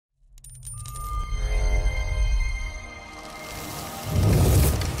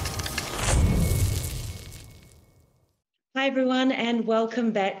Hi everyone and welcome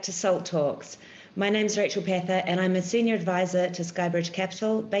back to SALT Talks. My name's Rachel Pather and I'm a Senior Advisor to Skybridge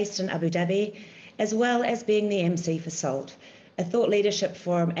Capital based in Abu Dhabi, as well as being the MC for SALT, a thought leadership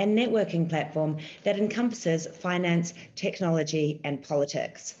forum and networking platform that encompasses finance, technology and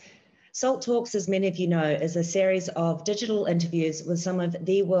politics. SALT Talks, as many of you know, is a series of digital interviews with some of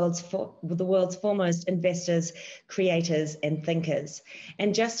the world's foremost investors, creators, and thinkers.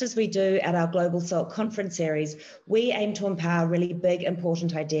 And just as we do at our Global SALT conference series, we aim to empower really big,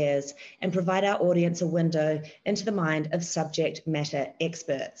 important ideas and provide our audience a window into the mind of subject matter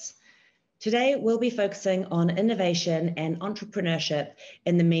experts. Today, we'll be focusing on innovation and entrepreneurship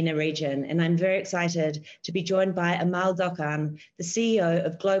in the MENA region, and I'm very excited to be joined by Amal Dokan, the CEO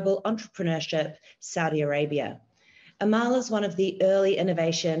of Global Entrepreneurship Saudi Arabia. Amal is one of the early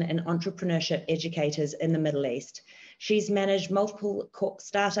innovation and entrepreneurship educators in the Middle East. She's managed multiple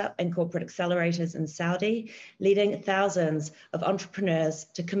startup and corporate accelerators in Saudi, leading thousands of entrepreneurs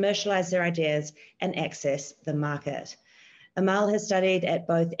to commercialize their ideas and access the market. Amal has studied at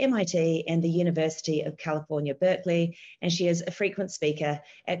both MIT and the University of California, Berkeley, and she is a frequent speaker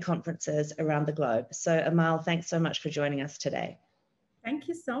at conferences around the globe. So Amal, thanks so much for joining us today. Thank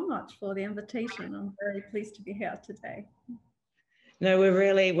you so much for the invitation. I'm very pleased to be here today. No, we're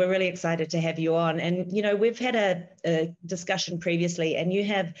really excited to have you on. And, you know, we've had a discussion previously and you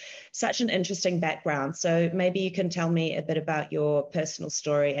have such an interesting background. So maybe you can tell me a bit about your personal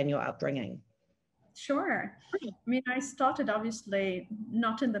story and your upbringing. Sure. I mean, I started obviously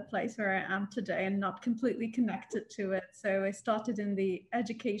not in the place where I am today and not completely connected to it. So I started in the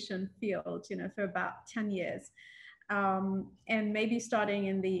education field, for about 10 years. And maybe starting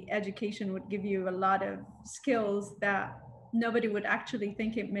in the education would give you a lot of skills that nobody would actually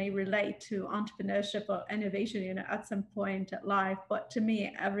think it may relate to entrepreneurship or innovation, at some point at life. But to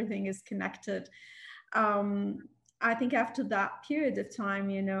me, everything is connected. I think after that period of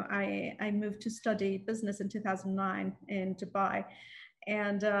time, I moved to study business in 2009 in Dubai.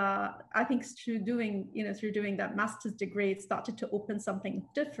 And I think through doing that master's degree, it started to open something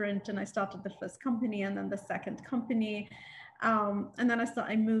different. And I started the first company and then the second company. And then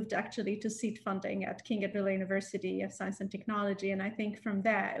I moved actually to seed funding at King Abdullah University of Science and Technology. And I think from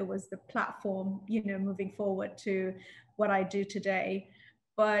there, it was the platform, moving forward to what I do today.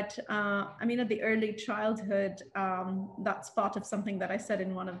 But I mean, at the early childhood, that's part of something that I said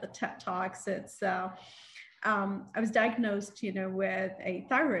in one of the TED Talks. It's I was diagnosed, with a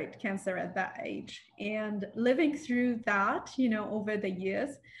thyroid cancer at that age, and living through that, over the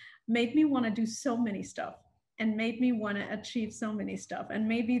years, made me want to do so many stuff, and made me want to achieve so many stuff. And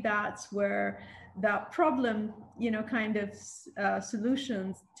maybe that's where that problem, kind of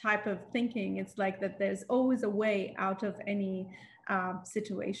solutions type of thinking. It's like that. There's always a way out of any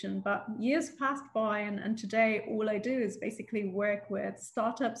situation. But years passed by, and today all I do is basically work with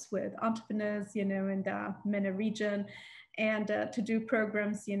startups, with entrepreneurs, in the MENA region, and to do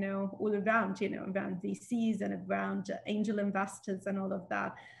programs, all around, around VCs and around angel investors and all of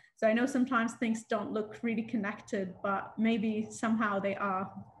that. So I know sometimes things don't look really connected, but maybe somehow they are.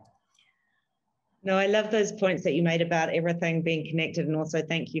 No, I love those points that you made about everything being connected, and also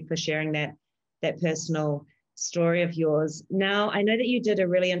thank you for sharing that personal story of yours. Now, I know that you did a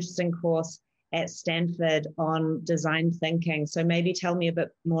really interesting course at Stanford on design thinking. So maybe tell me a bit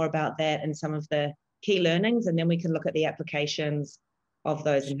more about that and some of the key learnings, and then we can look at the applications of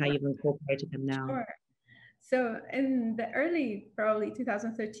those and how you've incorporated them now. Sure. So in the early, probably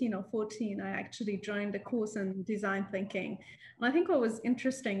 2013 or 14, I actually joined a course in design thinking. And I think what was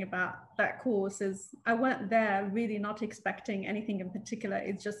interesting about that course is I went there really not expecting anything in particular.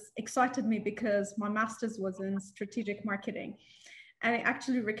 It just excited me because my master's was in strategic marketing. And I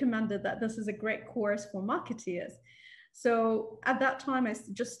actually recommended that this is a great course for marketeers. So at that time, I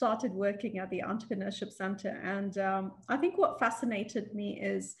just started working at the Entrepreneurship Center. And I think what fascinated me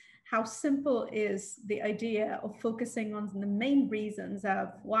is how simple is the idea of focusing on the main reasons of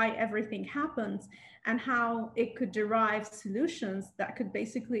why everything happens, and how it could derive solutions that could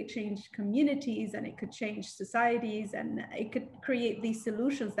basically change communities, and it could change societies, and it could create these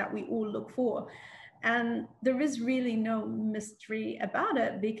solutions that we all look for. And there is really no mystery about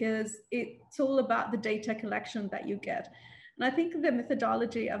it, because it's all about the data collection that you get. And I think the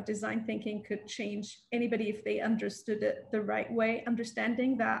methodology of design thinking could change anybody if they understood it the right way,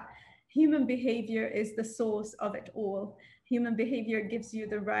 understanding that human behavior is the source of it all. Human behavior gives you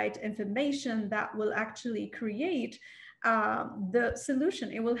the right information that will actually create the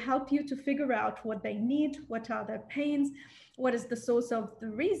solution. It will help you to figure out what they need, what are their pains, what is the source of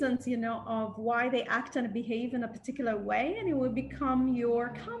the reasons, of why they act and behave in a particular way. And it will become your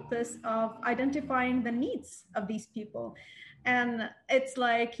compass of identifying the needs of these people. And it's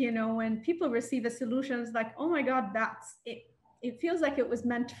like, when people receive a solution, it's like, oh my God, that's it. It feels like it was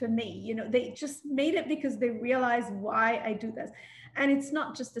meant for me. They just made it because they realize why I do this. And it's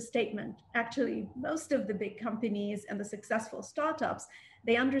not just a statement. Actually, most of the big companies and the successful startups,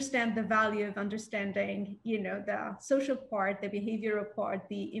 they understand the value of understanding, the social part, the behavioral part,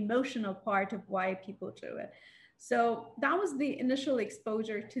 the emotional part of why people do it. So that was the initial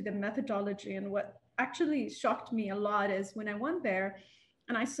exposure to the methodology. And what actually shocked me a lot is when I went there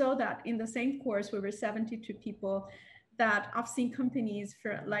and I saw that in the same course, we were 72 people, that I've seen companies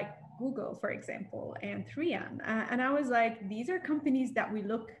for like Google, for example, and 3M. And I was like, these are companies that we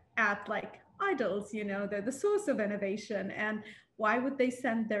look at like idols, they're the source of innovation. And why would they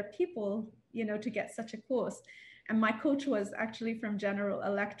send their people, to get such a course? And my coach was actually from General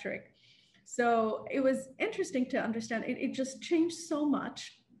Electric. So it was interesting to understand. It just changed so much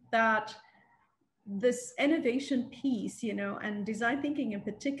that this innovation piece, and design thinking in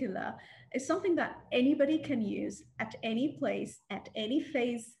particular, is something that anybody can use at any place, at any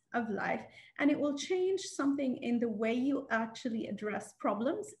phase of life. And it will change something in the way you actually address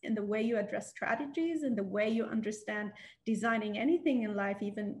problems, in the way you address strategies, in the way you understand designing anything in life,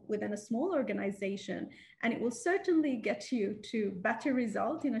 even within a small organization. And it will certainly get you to better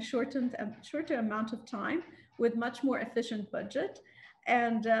result in a shorter amount of time with much more efficient budget,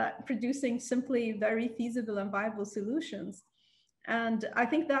 and producing simply very feasible and viable solutions. And I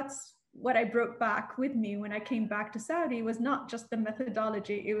think that's what I brought back with me when I came back to Saudi. Was not just the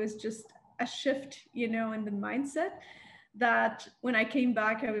methodology, it was just a shift, in the mindset, that when I came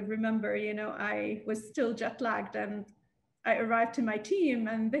back, I would remember, I was still jet lagged, and I arrived to my team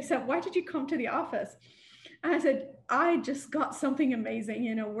and they said, "Why did you come to the office?" And I said, "I just got something amazing.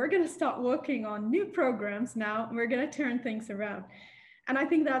 We're going to start working on new programs now, and we're going to turn things around." And I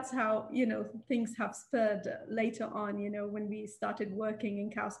think that's how, things have spurred later on, when we started working in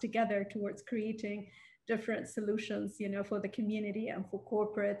KAUST together towards creating different solutions, for the community and for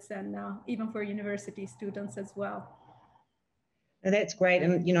corporates, and even for university students as well. Now, that's great.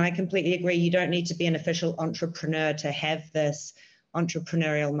 And, I completely agree. You don't need to be an official entrepreneur to have this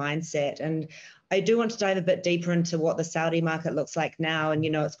entrepreneurial mindset. And I do want to dive a bit deeper into what the Saudi market looks like now. And,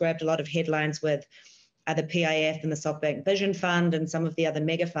 it's grabbed a lot of headlines with the PIF and the SoftBank Vision Fund and some of the other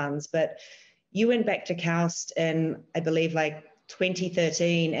mega funds. But you went back to KAUST in, I believe, like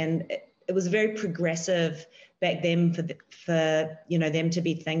 2013, and it was very progressive back then for them to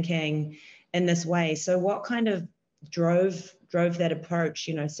be thinking in this way. So what kind of drove that approach,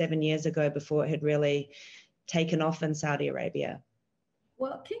 7 years ago, before it had really taken off in Saudi Arabia?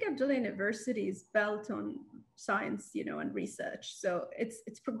 Well, King Abdullah University is built on science, and research. So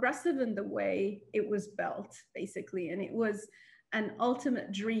it's progressive in the way it was built, basically. And it was an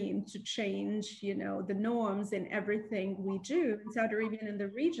ultimate dream to change, the norms in everything we do in Saudi Arabia and in the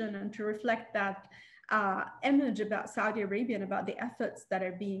region, and to reflect that image about Saudi Arabia and about the efforts that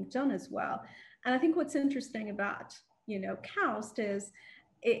are being done as well. And I think what's interesting about, KAUST is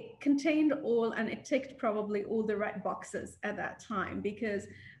it contained all, and it ticked probably all the right boxes at that time, because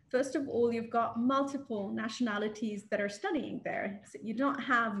first of all, you've got multiple nationalities that are studying there. So you don't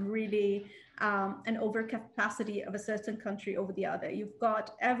have really an overcapacity of a certain country over the other. You've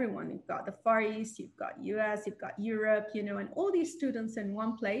got everyone. You've got the Far East, you've got US, you've got Europe, and all these students in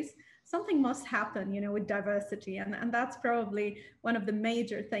one place. Something must happen, with diversity. And that's probably one of the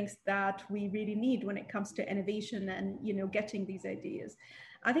major things that we really need when it comes to innovation and, getting these ideas.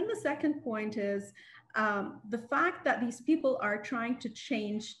 I think the second point is the fact that these people are trying to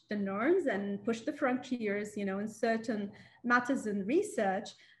change the norms and push the frontiers, in certain matters in research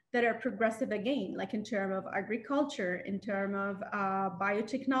that are progressive again, like in terms of agriculture, in terms of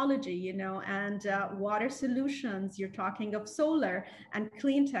biotechnology, and water solutions. You're talking of solar and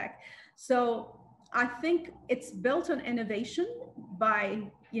clean tech. So I think it's built on innovation by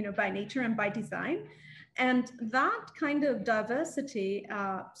nature and by design. And that kind of diversity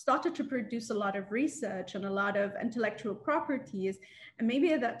started to produce a lot of research and a lot of intellectual properties. And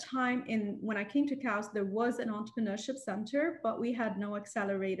maybe at that time, when I came to KAUST, there was an entrepreneurship center, but we had no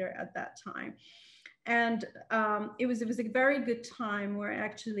accelerator at that time. And it was a very good time where I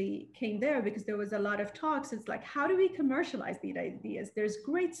actually came there, because there was a lot of talks. It's like, how do we commercialize these ideas? There's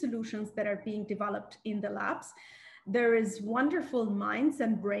great solutions that are being developed in the labs. There is wonderful minds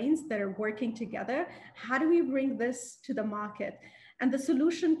and brains that are working together. How do we bring this to the market? And the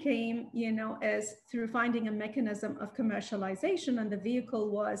solution came, as through finding a mechanism of commercialization. And the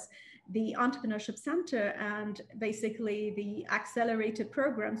vehicle was the Entrepreneurship Center and basically the accelerated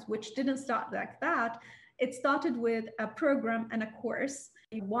programs, which didn't start like that. It started with a program and a course.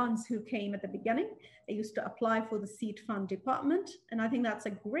 The ones who came at the beginning, they used to apply for the seed fund department. And I think that's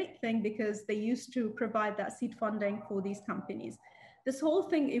a great thing because they used to provide that seed funding for these companies. This whole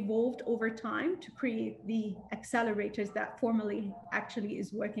thing evolved over time to create the accelerators that formally actually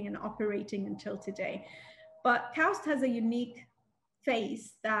is working and operating until today. But KAUST has a unique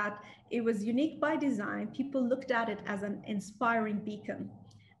face that it was unique by design. People looked at it as an inspiring beacon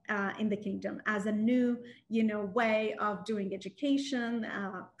in the kingdom, as a new, way of doing education,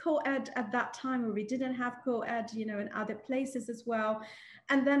 co-ed at that time where we didn't have co-ed, in other places as well.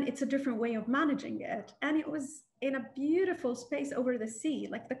 And then it's a different way of managing it. And it was in a beautiful space over the sea.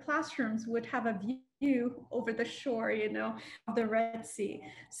 Like the classrooms would have a view over the shore, of the Red Sea.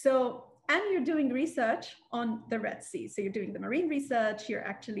 So, and you're doing research on the Red Sea. So you're doing the marine research, you're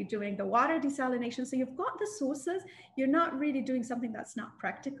actually doing the water desalination. So you've got the sources, you're not really doing something that's not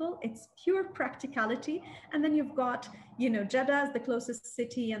practical. It's pure practicality. And then you've got, Jeddah is the closest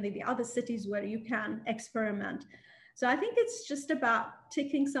city and the other cities where you can experiment. So I think it's just about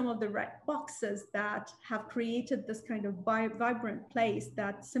ticking some of the right boxes that have created this kind of vibrant place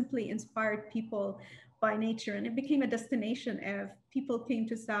that simply inspired people by nature. And it became a destination. If people came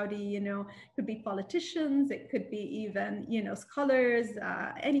to Saudi, could be politicians, it could be even, scholars,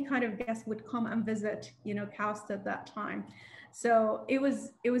 any kind of guest would come and visit, KAUST at that time. So it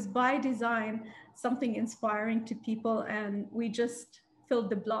was by design, something inspiring to people. And we just filled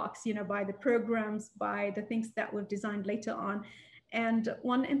the blocks, by the programs, by the things that we've designed later on. And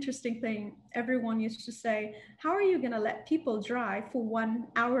one interesting thing, everyone used to say, how are you going to let people drive for 1.5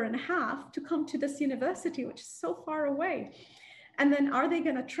 hours to come to this university, which is so far away? And then are they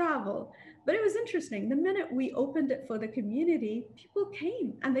going to travel? But it was interesting. The minute we opened it for the community, people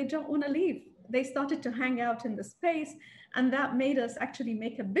came and they don't want to leave. They started to hang out in the space. And that made us actually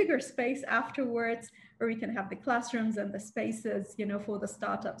make a bigger space afterwards where we can have the classrooms and the spaces, for the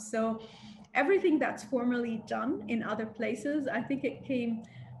startups. So everything that's formally done in other places, I think it came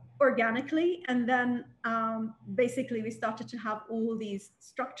organically. And then basically we started to have all these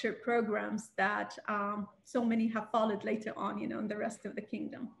structured programs that so many have followed later on, in the rest of the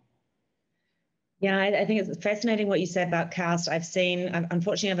kingdom. Yeah, I think it's fascinating what you said about KAUST.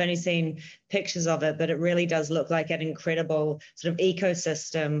 Unfortunately, I've only seen pictures of it, but it really does look like an incredible sort of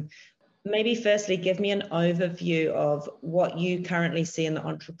ecosystem. Maybe firstly, give me an overview of what you currently see in the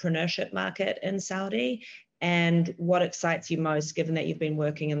entrepreneurship market in Saudi and what excites you most, given that you've been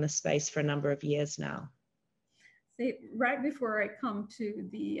working in this space for a number of years now. So right before I come to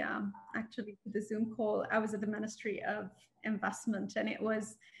the Zoom call, I was at the Ministry of Investment, and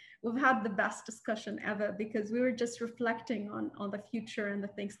we've had the best discussion ever because we were just reflecting on the future and the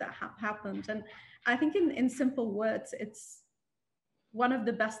things that have happened. And I think in simple words, it's one of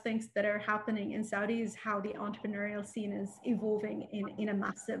the best things that are happening in Saudi is how the entrepreneurial scene is evolving in a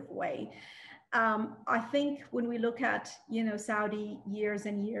massive way. I think when we look at, Saudi years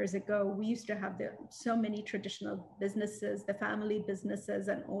and years ago, we used to have so many traditional businesses, the family businesses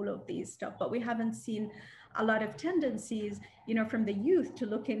and all of these stuff, but we haven't seen a lot of tendencies, from the youth to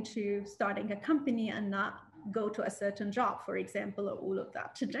look into starting a company and not go to a certain job, for example, or all of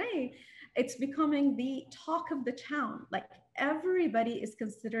that. Today, it's becoming the talk of the town. Like everybody is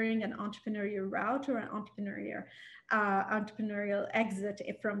considering an entrepreneurial route or an entrepreneurial exit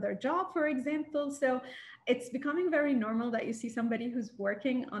from their job, for example. So it's becoming very normal that you see somebody who's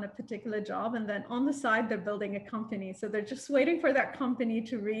working on a particular job and then on the side, they're building a company. So they're just waiting for that company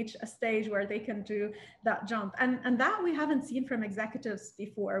to reach a stage where they can do that jump. And that we haven't seen from executives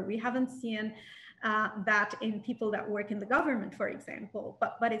before. We haven't seen that in people that work in the government, for example,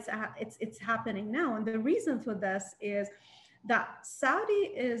 but it's happening now. And the reason for this is that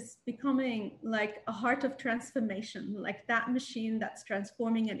Saudi is becoming like a heart of transformation, like that machine that's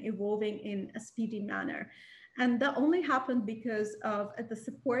transforming and evolving in a speedy manner. And that only happened because of the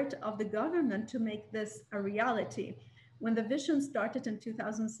support of the government to make this a reality. When the vision started in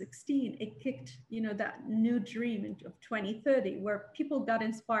 2016, it kicked, that new dream of 2030, where people got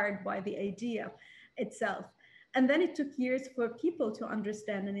inspired by the idea itself. And then it took years for people to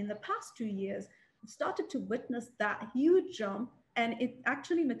understand. And in the past 2 years, we've started to witness that huge jump, and it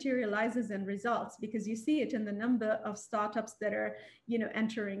actually materializes in results because you see it in the number of startups that are,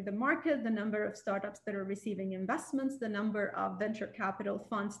 entering the market, the number of startups that are receiving investments, the number of venture capital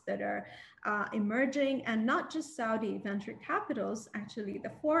funds that are emerging, and not just Saudi venture capitals, actually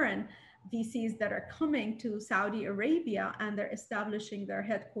the foreign VCs that are coming to Saudi Arabia and they're establishing their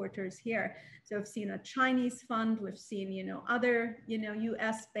headquarters here. So we've seen a Chinese fund, we've seen, other,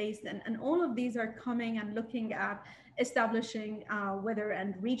 US based, and all of these are coming and looking at establishing whether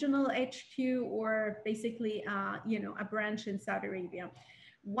a regional HQ or basically, a branch in Saudi Arabia.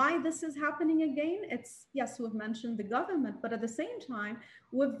 Why this is happening again? It's, yes, we've mentioned the government, but at the same time,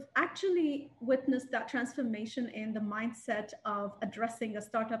 we've actually witnessed that transformation in the mindset of addressing a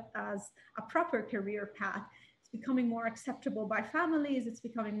startup as a proper career path. It's becoming more acceptable by families. It's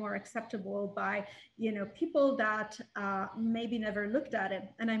becoming more acceptable by, people that maybe never looked at it.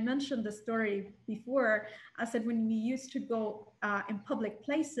 And I mentioned the story before. I said, when we used to go in public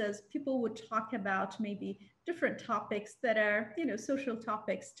places, people would talk about maybe different topics that are, social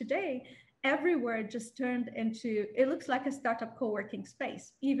topics. Today, everywhere just turned into, it looks like a startup co-working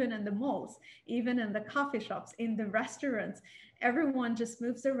space, even in the malls, even in the coffee shops, in the restaurants. Everyone just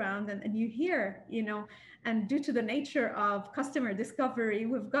moves around and you hear, and due to the nature of customer discovery,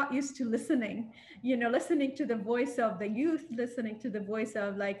 we've got used to listening to the voice of the youth, listening to the voice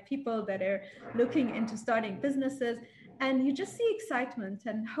of like people that are looking into starting businesses. And you just see excitement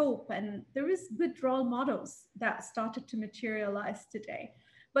and hope. And there is good role models that started to materialize today.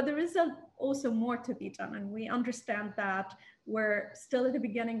 But there is also more to be done. And we understand that we're still at the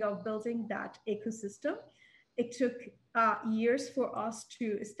beginning of building that ecosystem. It took years for us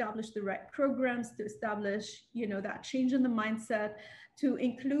to establish the right programs, to establish, that change in the mindset, to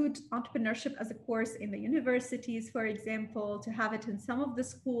include entrepreneurship as a course in the universities, for example, to have it in some of the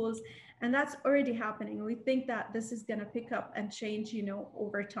schools. And that's already happening. We think that this is going to pick up and change,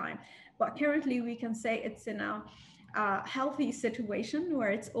 over time. But currently we can say it's in a healthy situation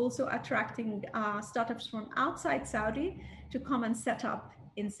where it's also attracting startups from outside Saudi to come and set up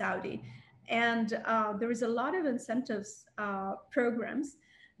in Saudi. And there is a lot of incentives programs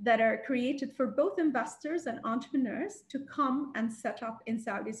that are created for both investors and entrepreneurs to come and set up in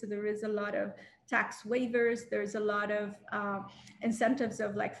Saudi. So there is a lot of tax waivers. There's a lot of incentives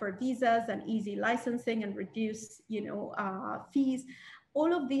of like for visas and easy licensing and reduce, fees.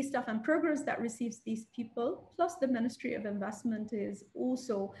 All of these stuff and programs that receives these people, plus the Ministry of Investment is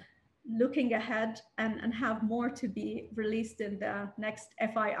also looking ahead and have more to be released in the next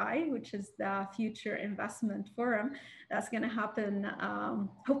FII, which is the Future Investment Forum. That's going to happen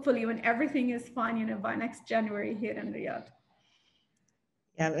hopefully when everything is fine, by next January here in Riyadh.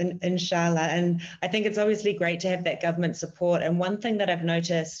 Yeah, inshallah. And I think it's obviously great to have that government support. And one thing that I've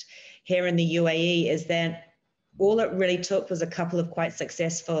noticed here in the UAE is that all it really took was a couple of quite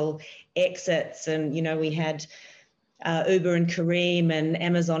successful exits. And, we had Uber and Careem and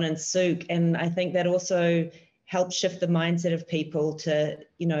Amazon and Souq. And I think that also helped shift the mindset of people to,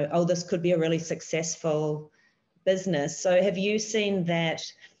 oh, this could be a really successful business. So have you seen that,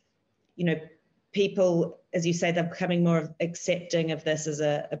 people, as you say, they're becoming more accepting of this as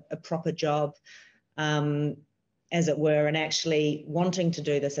a proper job, as it were, and actually wanting to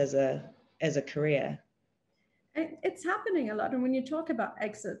do this as a career? It's happening a lot. And when you talk about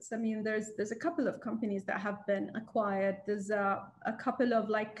exits, I mean, there's a couple of companies that have been acquired. There's a couple of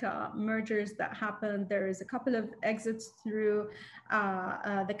mergers that happened. There is a couple of exits through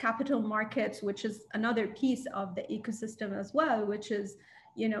the capital markets, which is another piece of the ecosystem as well, which is,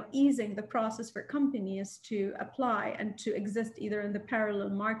 easing the process for companies to apply and to exist either in the parallel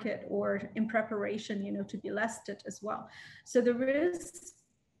market or in preparation, to be listed as well. So there is,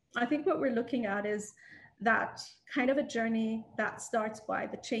 I think what we're looking at is that kind of a journey that starts by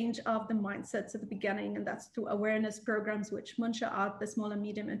the change of the mindsets at the beginning, and that's through awareness programs, which Munshaat, the Small and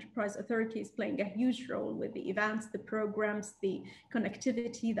Medium Enterprise Authority, is playing a huge role with the events, the programs, the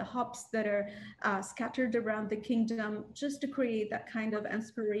connectivity, the hubs that are scattered around the kingdom, just to create that kind of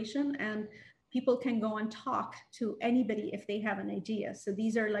inspiration. And people can go and talk to anybody if they have an idea. So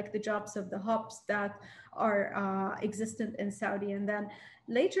these are like the jobs of the hubs that are existent in Saudi. And then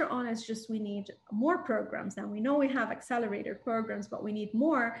later on, it's just we need more programs. And we know we have accelerator programs, but we need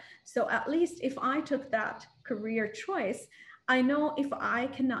more. So at least if I took that career choice, I know if I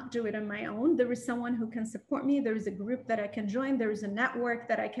cannot do it on my own, there is someone who can support me. There is a group that I can join. There is a network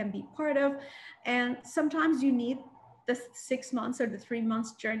that I can be part of. And sometimes you need the 6 months or the 3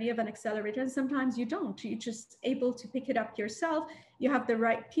 months journey of an accelerator, and sometimes you don't. You're just able to pick it up yourself. You have the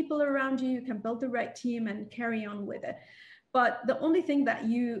right people around you. You can build the right team and carry on with it. But the only thing that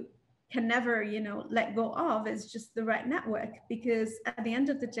you can never, let go of is just the right network, because at the end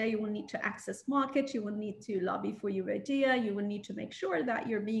of the day, you will need to access market. You will need to lobby for your idea. You will need to make sure that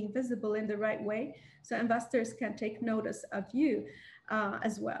you're being visible in the right way so investors can take notice of you.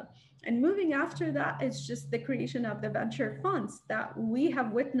 as well. And moving after that, it's just the creation of the venture funds that we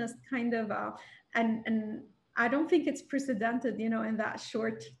have witnessed kind of, and I don't think it's precedented, in that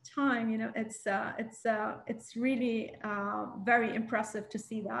short time. It's really very impressive to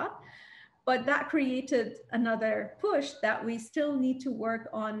see that. But that created another push that we still need to work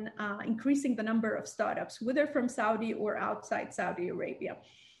on increasing the number of startups, whether from Saudi or outside Saudi Arabia.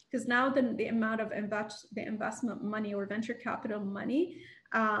 Because now the amount of the investment money or venture capital money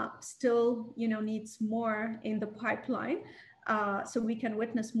still needs more in the pipeline. So we can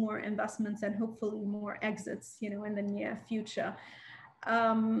witness more investments and hopefully more exits, in the near future.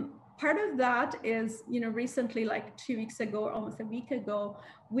 Part of that is, recently, like 2 weeks ago, or almost a week ago,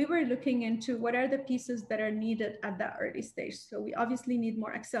 we were looking into what are the pieces that are needed at that early stage. So we obviously need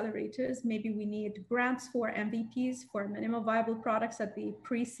more accelerators. Maybe we need grants for MVPs, for minimum viable products at the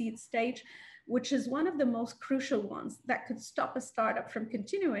pre-seed stage, which is one of the most crucial ones that could stop a startup from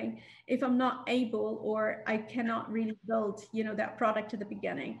continuing if I'm not able, or I cannot really build, that product at the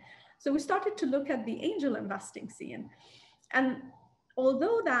beginning. So we started to look at the angel investing scene. And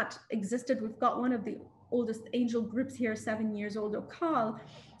although that existed, we've got one of the oldest angel groups here, 7 years old, Okal,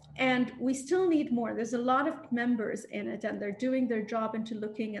 and we still need more. There's a lot of members in it, and they're doing their job into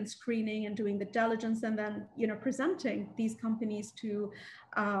looking and screening and doing the diligence, and then presenting these companies to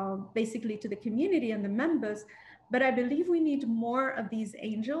basically to the community and the members. But I believe we need more of these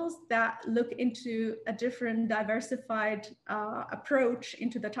angels that look into a different, diversified approach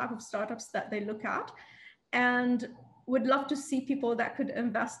into the type of startups that they look at, and would love to see people that could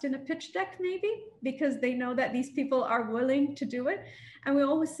invest in a pitch deck, maybe, because they know that these people are willing to do it. And we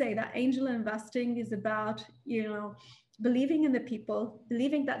always say that angel investing is about, believing in the people,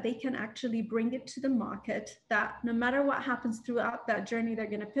 believing that they can actually bring it to the market, that no matter what happens throughout that journey, they're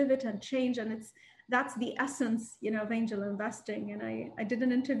going to pivot and change. And that's the essence, of angel investing. And I did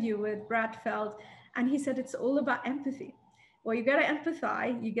an interview with Brad Feld, and he said it's all about empathy. Well, you got to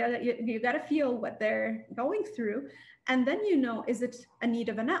empathize, you got to feel what they're going through. And then, is it a need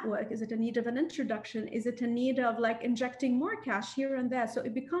of a network? Is it a need of an introduction? Is it a need of like injecting more cash here and there? So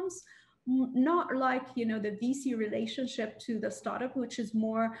it becomes not like, the VC relationship to the startup, which is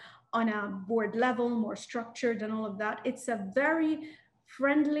more on a board level, more structured and all of that. It's a very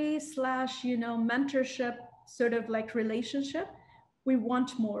friendly / mentorship sort of like relationship. We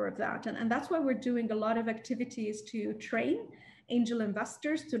want more of that. And that's why we're doing a lot of activities to train angel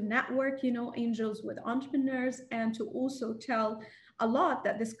investors, to network, angels with entrepreneurs, and to also tell a lot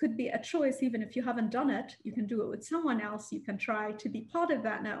that this could be a choice. Even if you haven't done it, you can do it with someone else. You can try to be part of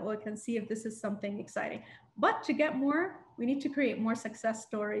that network and see if this is something exciting. But to get more, we need to create more success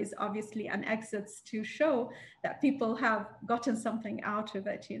stories, obviously, and exits to show that people have gotten something out of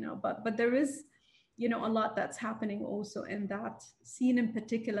it, but there is, a lot that's happening also in that scene in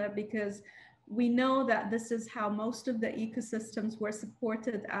particular, because we know that this is how most of the ecosystems were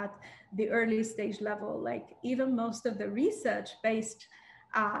supported at the early stage level. Like even most of the research-based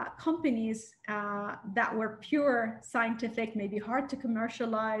companies that were pure scientific, maybe hard to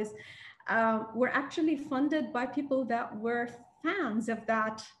commercialize, were actually funded by people that were fans of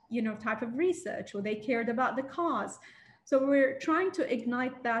that, type of research, or they cared about the cause. So we're trying to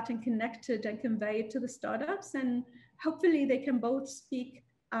ignite that and connect it and convey it to the startups, and hopefully they can both speak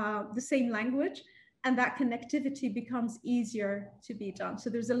the same language, and that connectivity becomes easier to be done. So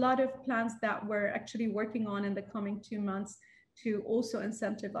there's a lot of plans that we're actually working on in the coming 2 months to also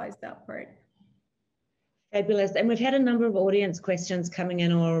incentivize that part. Fabulous. And we've had a number of audience questions coming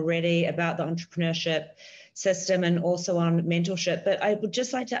in already about the entrepreneurship system and also on mentorship. But I would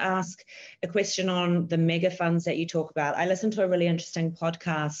just like to ask a question on the mega funds that you talk about. I listened to a really interesting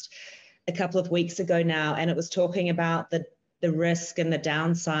podcast a couple of weeks ago now, and it was talking about the risk and the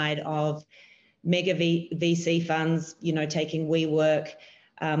downside of mega VC funds, taking WeWork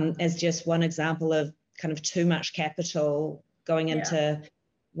as just one example of kind of too much capital going into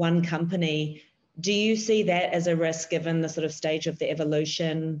one company. Do you see that as a risk given the sort of stage of the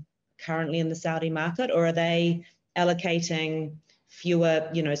evolution currently in the Saudi market, or are they allocating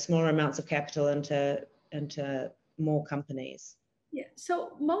fewer, smaller amounts of capital into more companies? Yeah,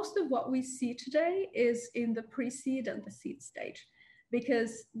 so most of what we see today is in the pre-seed and the seed stage,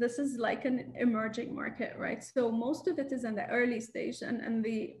 because this is like an emerging market, right? So most of it is in the early stage, and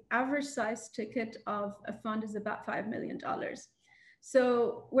the average size ticket of a fund is about $5 million.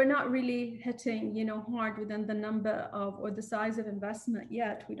 So we're not really hitting, hard within the number of, or the size of investment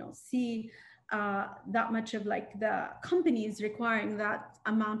yet. We don't see that much of like the companies requiring that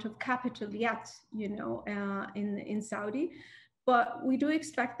amount of capital yet, in Saudi. But we do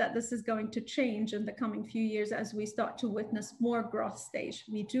expect that this is going to change in the coming few years as we start to witness more growth stage.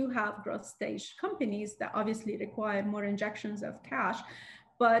 We do have growth stage companies that obviously require more injections of cash,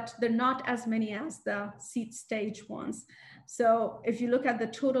 but they're not as many as the seed stage ones. So if you look at the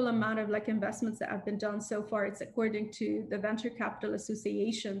total amount of like investments that have been done so far, it's according to the Venture Capital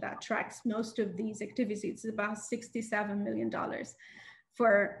Association that tracks most of these activities. It's about $67 million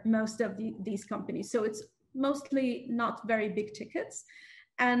for most of these companies. So it's mostly not very big tickets.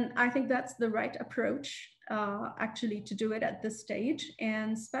 And I think that's the right approach actually to do it at this stage.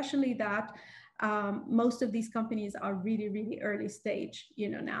 And especially that most of these companies are really, really early stage,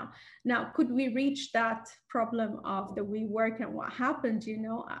 now. Now, could we reach that problem of the WeWork and what happened,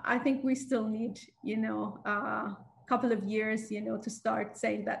 I think we still need, a couple of years, to start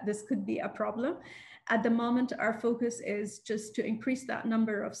saying that this could be a problem. At the moment, our focus is just to increase that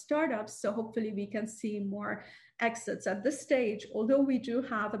number of startups. So hopefully we can see more exits at this stage, although we do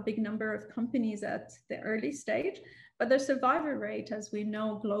have a big number of companies at the early stage, but the survival rate, as we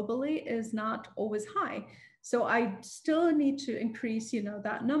know globally, is not always high. So I still need to increase,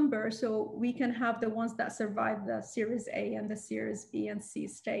 that number so we can have the ones that survive the Series A and the Series B and C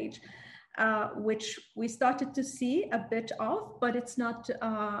stage, which we started to see a bit of, but it's not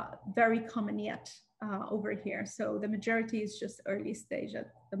very common yet over here. So the majority is just early stage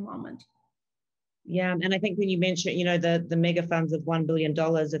at the moment. Yeah, and I think when you mention, the mega funds of $1 billion,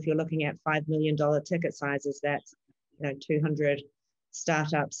 if you're looking at $5 million ticket sizes, that's 200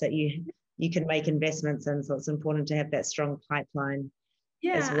 startups that you can make investments in. So it's important to have that strong pipeline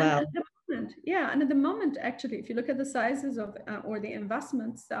as well. And at the moment, actually, if you look at the sizes of or the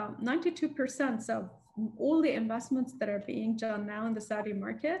investments, 92% of all the investments that are being done now in the Saudi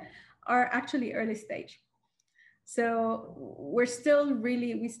market are actually early stage. So we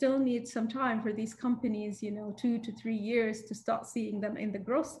still need some time for these companies, 2 to 3 years to start seeing them in the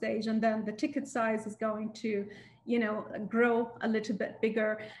growth stage. And then the ticket size is going to, grow a little bit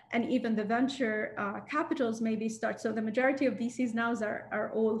bigger. And even the venture capitals maybe start. So the majority of VCs now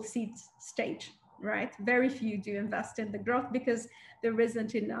are all seed stage, right? Very few do invest in the growth because there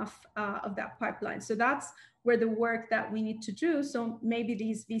isn't enough of that pipeline. So that's where the work that we need to do. So maybe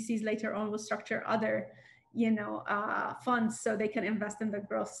these VCs later on will structure other funds so they can invest in the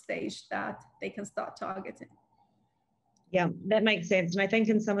growth stage that they can start targeting. Yeah, that makes sense. And I think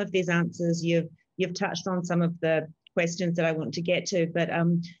in some of these answers, you've touched on some of the questions that I want to get to, but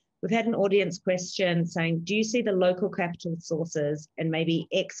we've had an audience question saying, do you see the local capital sources and maybe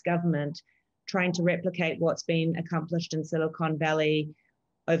ex-government trying to replicate what's been accomplished in Silicon Valley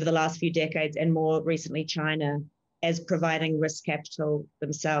over the last few decades and more recently China as providing risk capital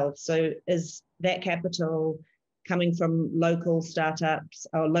themselves? So is that capital coming from local startups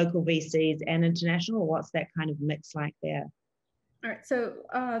or local VCs and international, or what's that kind of mix like there? All right, so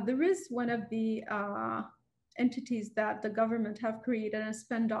there is one of the entities that the government have created and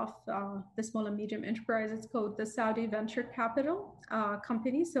spun off the small and medium enterprise. It's called the Saudi Venture Capital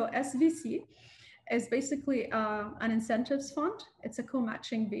Company. So SVC is basically an incentives fund. It's a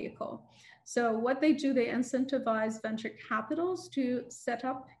co-matching vehicle. So what they do, they incentivize venture capitals to set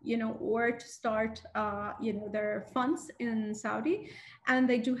up, or to start, their funds in Saudi, and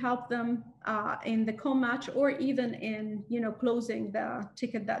they do help them in the co-match or even in, closing the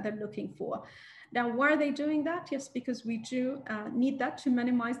ticket that they're looking for. Now, why are they doing that? Yes, because we do need that to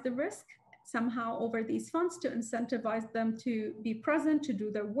minimize the risk somehow over these funds, to incentivize them to be present, to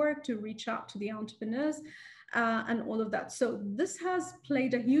do their work, to reach out to the entrepreneurs. And all of that. So this has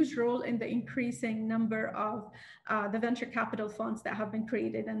played a huge role in the increasing number of the venture capital funds that have been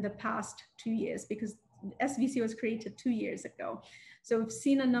created in the past 2 years, because SVC was created 2 years ago. So we've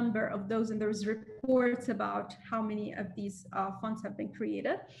seen a number of those, and there's reports about how many of these funds have been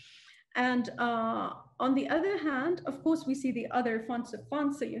created. And on the other hand, of course, we see the other funds of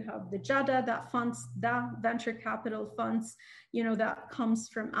funds. So you have the JADA that funds the venture capital funds, that comes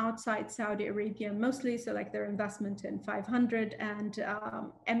from outside Saudi Arabia mostly. So like their investment in 500 and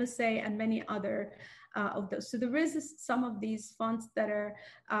MSA and many other of those. So there is some of these funds that are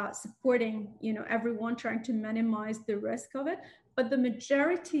supporting, everyone, trying to minimize the risk of it. But the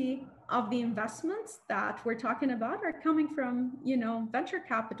majority of the investments that we're talking about are coming from, venture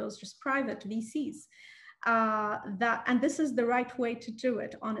capitals, just private VCs. And this is the right way to do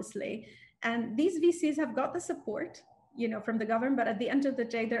it, honestly. And these VCs have got the support, from the government, but at the end of the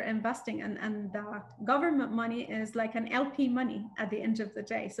day, they're investing, and the government money is like an LP money at the end of the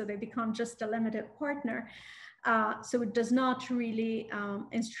day. So they become just a limited partner. So it does not really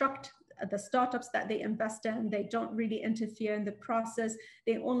instruct the startups that they invest in, they don't really interfere in the process.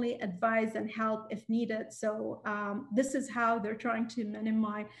 They only advise and help if needed. So this is how they're trying to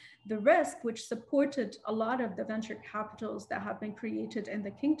minimize the risk, which supported a lot of the venture capitals that have been created in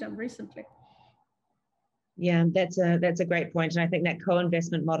the kingdom recently. Yeah, that's a great point, and I think that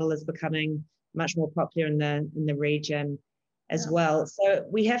co-investment model is becoming much more popular in the region as well. So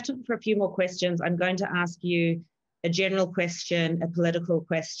we have time for a few more questions. I'm going to ask you a general question, a political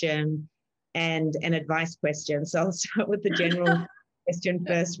question, and an advice question. So I'll start with the general question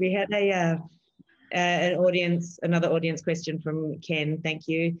first. We had another audience question from Ken, thank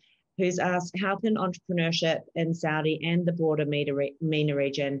you, who's asked, how can entrepreneurship in Saudi and the broader MENA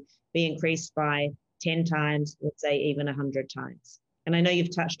region be increased by 10 times, let's say even 100 times? And I know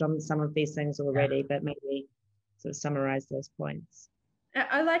you've touched on some of these things already, but maybe sort of summarize those points.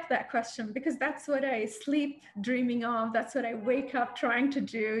 I like that question because that's what I sleep dreaming of. That's what I wake up trying to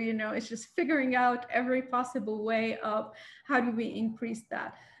do. It's just figuring out every possible way of how do we increase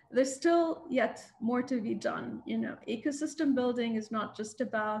that. There's still yet more to be done. Ecosystem building is not just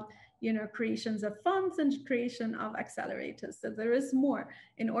about creations of funds and creation of accelerators. So there is more.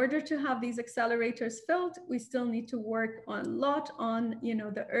 In order to have these accelerators filled, we still need to work a lot on,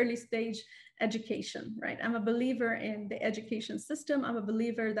 the early stage education, right? I'm a believer in the education system. I'm a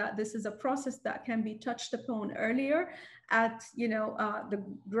believer that this is a process that can be touched upon earlier at, the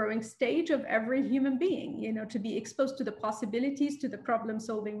growing stage of every human being, to be exposed to the possibilities, to the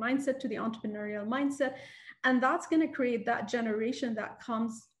problem-solving mindset, to the entrepreneurial mindset. And that's going to create that generation that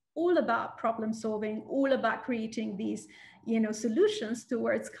comes all about problem solving, all about creating these, solutions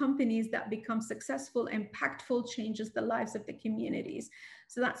towards companies that become successful, impactful, changes the lives of the communities.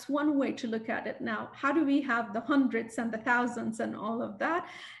 So that's one way to look at it. Now, how do we have the hundreds and the thousands and all of that?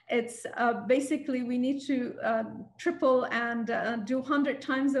 It's basically we need to triple and do 100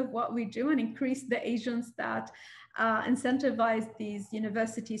 times of what we do and increase the agents that incentivize these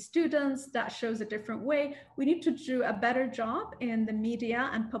university students. That shows a different way. We need to do a better job in the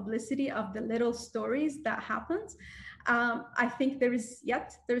media and publicity of the little stories that happens. I think there's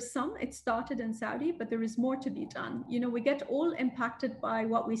some, it started in Saudi, but there is more to be done. We get all impacted by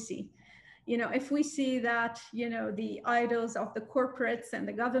what we see. If we see that, the idols of the corporates and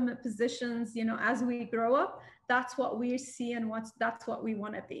the government positions, as we grow up, that's what we see and that's what we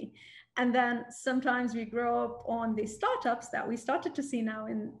want to be. And then sometimes we grow up on the startups that we started to see now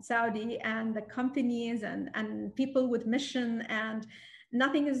in Saudi and the companies and people with mission, and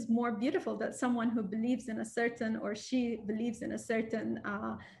nothing is more beautiful than someone who believes in a certain, or she believes in a certain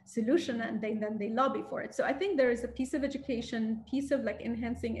solution, and then they lobby for it. So I think there is a piece of education, piece of like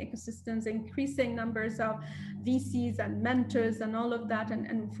enhancing ecosystems, increasing numbers of VCs and mentors and all of that.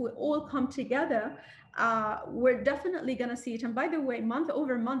 And if we all come together, we're definitely going to see it. And by the way, month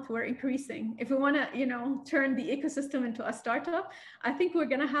over month, we're increasing. If we want to, turn the ecosystem into a startup, I think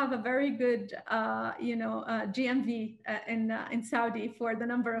we're going to have a very good, GMV in Saudi for the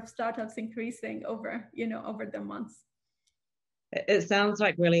number of startups increasing over the months. It sounds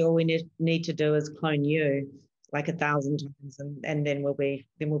like really all we need to do is clone you like 1,000 times, and then we'll be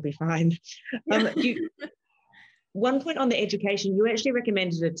fine. One point on the education, you actually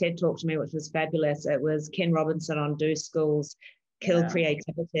recommended a TED talk to me, which was fabulous. It was Ken Robinson on Do Schools Kill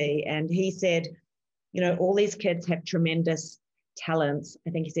Creativity? And he said, all these kids have tremendous talents. I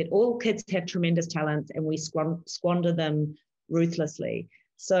think he said, all kids have tremendous talents and we squander them ruthlessly.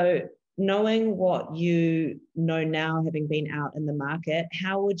 So knowing what you know now, having been out in the market,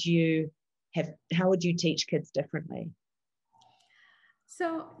 how would you teach kids differently?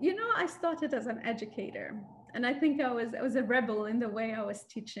 So, I started as an educator, and I think I was a rebel in the way I was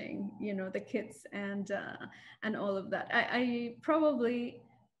teaching, the kids and all of that. I probably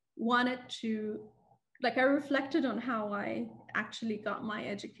wanted to, I reflected on how I actually got my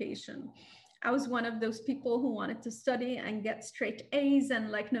education. I was one of those people who wanted to study and get straight A's and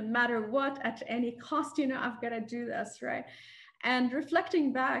no matter what, at any cost, I've got to do this, right? And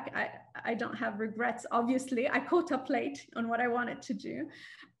reflecting back, I don't have regrets. Obviously, I caught up late on what I wanted to do,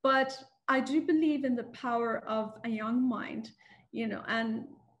 but I do believe in the power of a young mind, and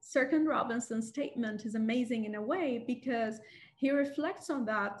Sir Robinson's statement is amazing in a way because he reflects on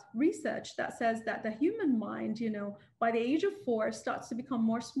that research that says that the human mind, by the age of 4 starts to become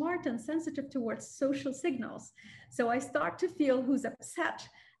more smart and sensitive towards social signals. So I start to feel who's upset.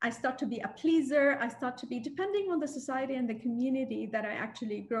 I start to be a pleaser. I start to be, depending on the society and the community that I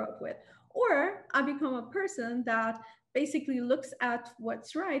actually grow up with. Or I become a person that basically looks at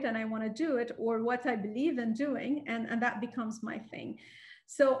what's right and I want to do it, or what I believe in doing, and that becomes my thing.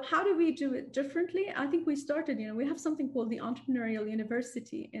 So how do we do it differently? I think we started, we have something called the Entrepreneurial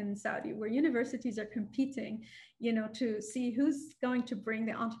University in Saudi, where universities are competing, to see who's going to bring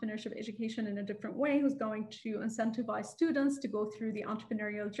the entrepreneurship education in a different way, who's going to incentivize students to go through the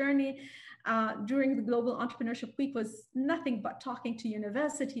entrepreneurial journey. During the Global Entrepreneurship Week was nothing but talking to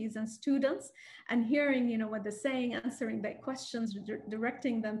universities and students and hearing, what they're saying, answering their questions,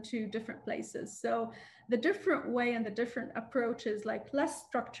 directing them to different places. So the different way and the different approach is like less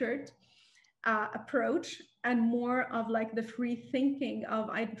structured approach and more of like the free thinking of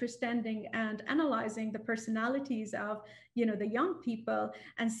understanding and analyzing the personalities of the young people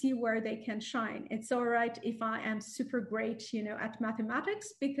and see where they can shine. It's all right if I am super great at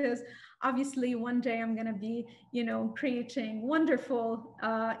mathematics, because obviously one day I'm going to be creating wonderful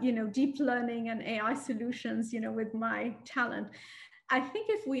deep learning and AI solutions with my talent. I think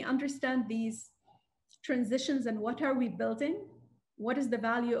if we understand these transitions and what are we building, what is the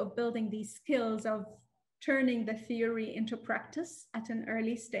value of building these skills of turning the theory into practice at an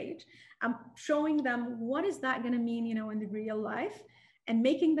early stage, showing them what is that going to mean in the real life, and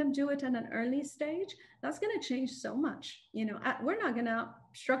making them do it at an early stage, that's going to change so much. We're not going to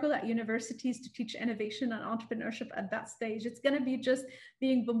struggle at universities to teach innovation and entrepreneurship at that stage. It's going to be just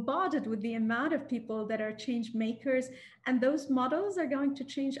being bombarded with the amount of people that are change makers, and those models are going to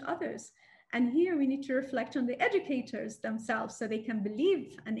change others. And here we need to reflect on the educators themselves so they can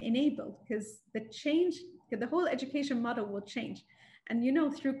believe and enable, because the whole education model will change. And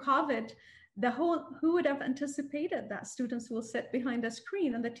through COVID, who would have anticipated that students will sit behind a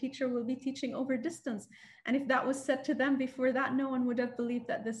screen and the teacher will be teaching over distance? And if that was said to them before that, no one would have believed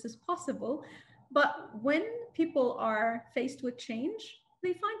that this is possible. But when people are faced with change,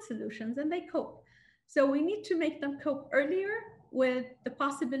 they find solutions and they cope. So we need to make them cope earlier with the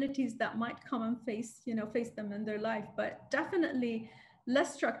possibilities that might come and face them in their life. But definitely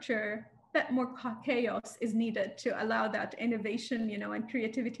less structure, a bit more chaos is needed to allow that innovation, and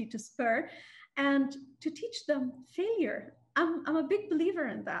creativity to spur, and to teach them failure. I'm a big believer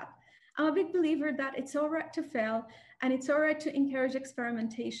in that. I'm a big believer that it's all right to fail, and it's all right to encourage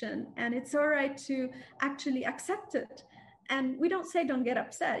experimentation, and it's all right to actually accept it. And we don't say don't get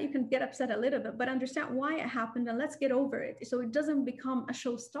upset. You can get upset a little bit, but understand why it happened and let's get over it, so it doesn't become a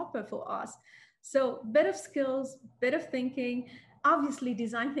showstopper for us. So bit of skills, bit of thinking. Obviously,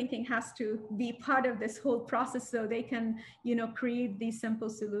 design thinking has to be part of this whole process so they can, create these simple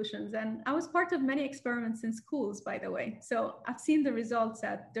solutions. And I was part of many experiments in schools, by the way. So I've seen the results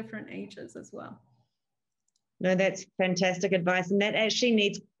at different ages as well. No, that's fantastic advice. And that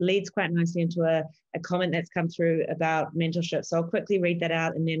actually leads quite nicely into a comment that's come through about mentorship. So I'll quickly read that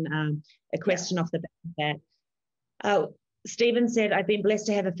out, and then a question off the back of that. Stephen said, I've been blessed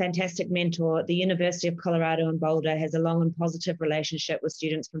to have a fantastic mentor. The University of Colorado in Boulder has a long and positive relationship with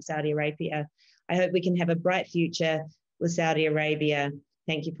students from Saudi Arabia. I hope we can have a bright future with Saudi Arabia.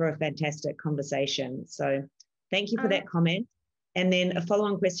 Thank you for a fantastic conversation. So thank you for that comment. And then a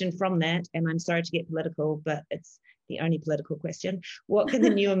follow-on question from that, and I'm sorry to get political, but it's the only political question. What can the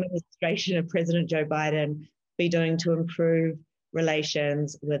new administration of President Joe Biden be doing to improve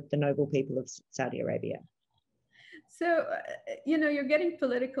relations with the noble people of Saudi Arabia? So, you're getting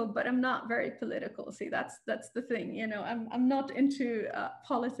political, but I'm not very political. See, that's the thing. I'm not into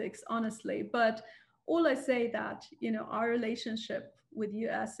politics, honestly. But all I say that, our relationship with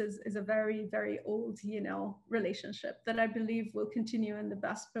US is a very, very old, relationship that I believe will continue in the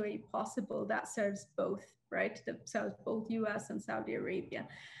best way possible. That serves both, right? That serves both US and Saudi Arabia.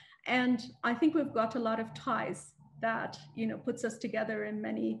 And I think we've got a lot of ties that, puts us together in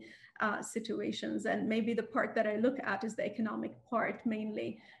many situations. And maybe the part that I look at is the economic part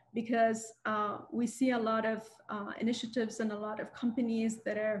mainly, because we see a lot of initiatives and a lot of companies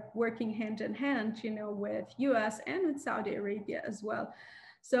that are working hand in hand, with US and with Saudi Arabia as well.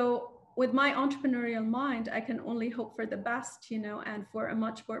 So with my entrepreneurial mind, I can only hope for the best, and for a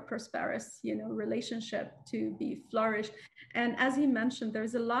much more prosperous, relationship to be flourished. And as he mentioned,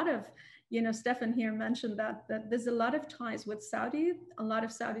 there's a lot of, Stefan here mentioned that there's a lot of ties with Saudi. A lot of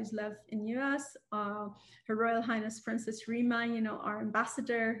Saudis live in US. Her Royal Highness Princess Rima, our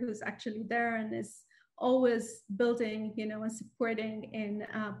ambassador, who's actually there and is always building, and supporting in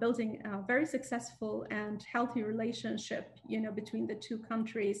building a very successful and healthy relationship, between the two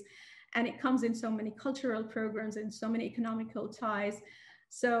countries. And it comes in so many cultural programs and so many economical ties.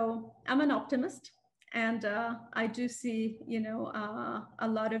 So I'm an optimist. And I do see, a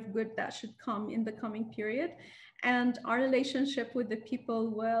lot of good that should come in the coming period. and our relationship with the people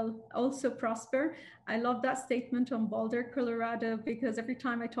will also prosper. I love that statement on Boulder, Colorado, because every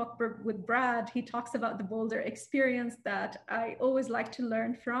time I talk with Brad, he talks about the Boulder experience that I always like to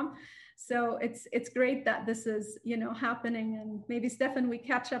learn from. So it's great that this is, happening, and maybe Stefan, we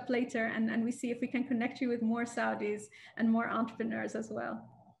catch up later and we see if we can connect you with more Saudis and more entrepreneurs as well.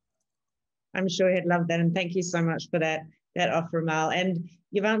 I'm sure he'd love that. And thank you so much for that offer, Amal. And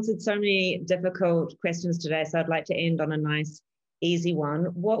you've answered so many difficult questions today. So I'd like to end on a nice, easy one.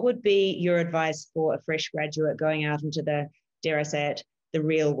 What would be your advice for a fresh graduate going out into the, dare I say it, the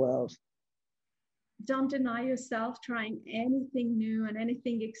real world? Don't deny yourself trying anything new and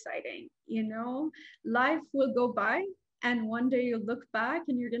anything exciting. Life will go by, and one day you'll look back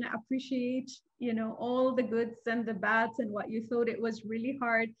and you're going to appreciate, all the goods and the bads and what you thought it was really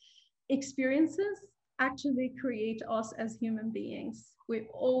hard. Experiences actually create us as human beings. We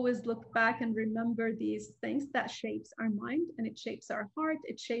always look back and remember these things that shapes our mind, and it shapes our heart,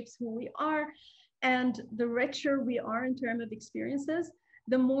 it shapes who we are. And the richer we are in terms of experiences,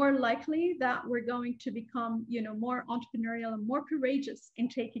 the more likely that we're going to become, more entrepreneurial and more courageous in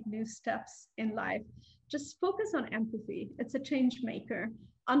taking new steps in life. Just focus on empathy. It's a change maker.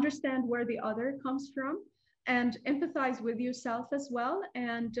 Understand where the other comes from, and empathize with yourself as well.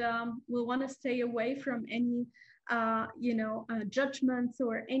 And we'll want to stay away from any, judgments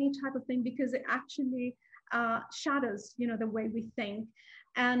or any type of thing, because it actually shadows, the way we think.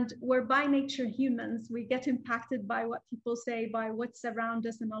 And we're by nature humans. We get impacted by what people say, by what's around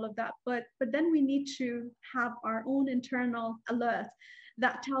us and all of that. But then we need to have our own internal alert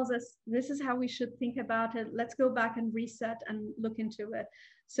that tells us this is how we should think about it. Let's go back and reset and look into it.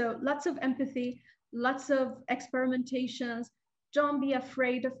 So lots of empathy, lots of experimentations. Don't be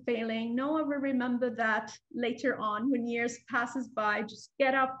afraid of failing. No one will remember that later on when years passes by. Just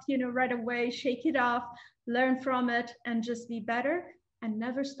get up, right away, shake it off, learn from it, and just be better, and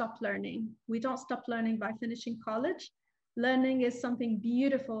never stop learning. We don't stop learning by finishing college. Learning is something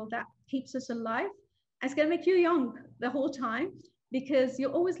beautiful that keeps us alive. It's going to make you young the whole time, because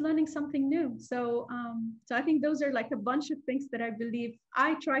you're always learning something new. So I think those are like a bunch of things that I believe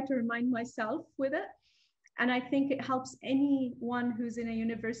I try to remind myself with it. And I think it helps anyone who's in a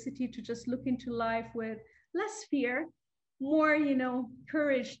university to just look into life with less fear, more,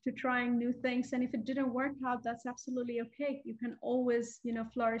 courage to trying new things. And if it didn't work out, that's absolutely okay. You can always,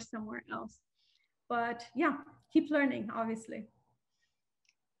 flourish somewhere else. But yeah, keep learning, obviously.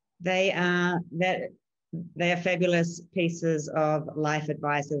 They are fabulous pieces of life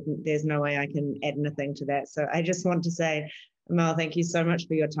advice. There's no way I can add anything to that. So I just want to say, Amal, thank you so much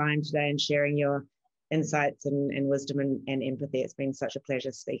for your time today and sharing your insights and wisdom and empathy. It's been such a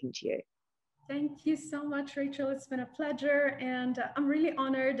pleasure speaking to you. Thank you so much, Rachel. It's been a pleasure, and I'm really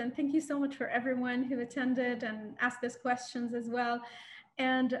honored. And thank you so much for everyone who attended and asked us questions as well.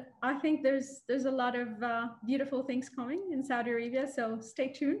 And I think there's a lot of beautiful things coming in Saudi Arabia. So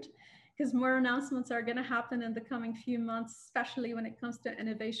stay tuned, because more announcements are going to happen in the coming few months, especially when it comes to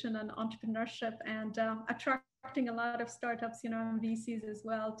innovation and entrepreneurship, and attracting a lot of startups, and VCs as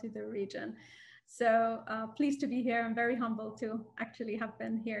well to the region. So pleased to be here. I'm very humbled to actually have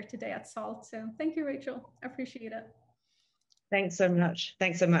been here today at SALT. So thank you, Rachel. I appreciate it. Thanks so much.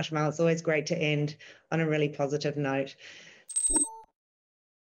 Thanks so much, Mal. It's always great to end on a really positive note.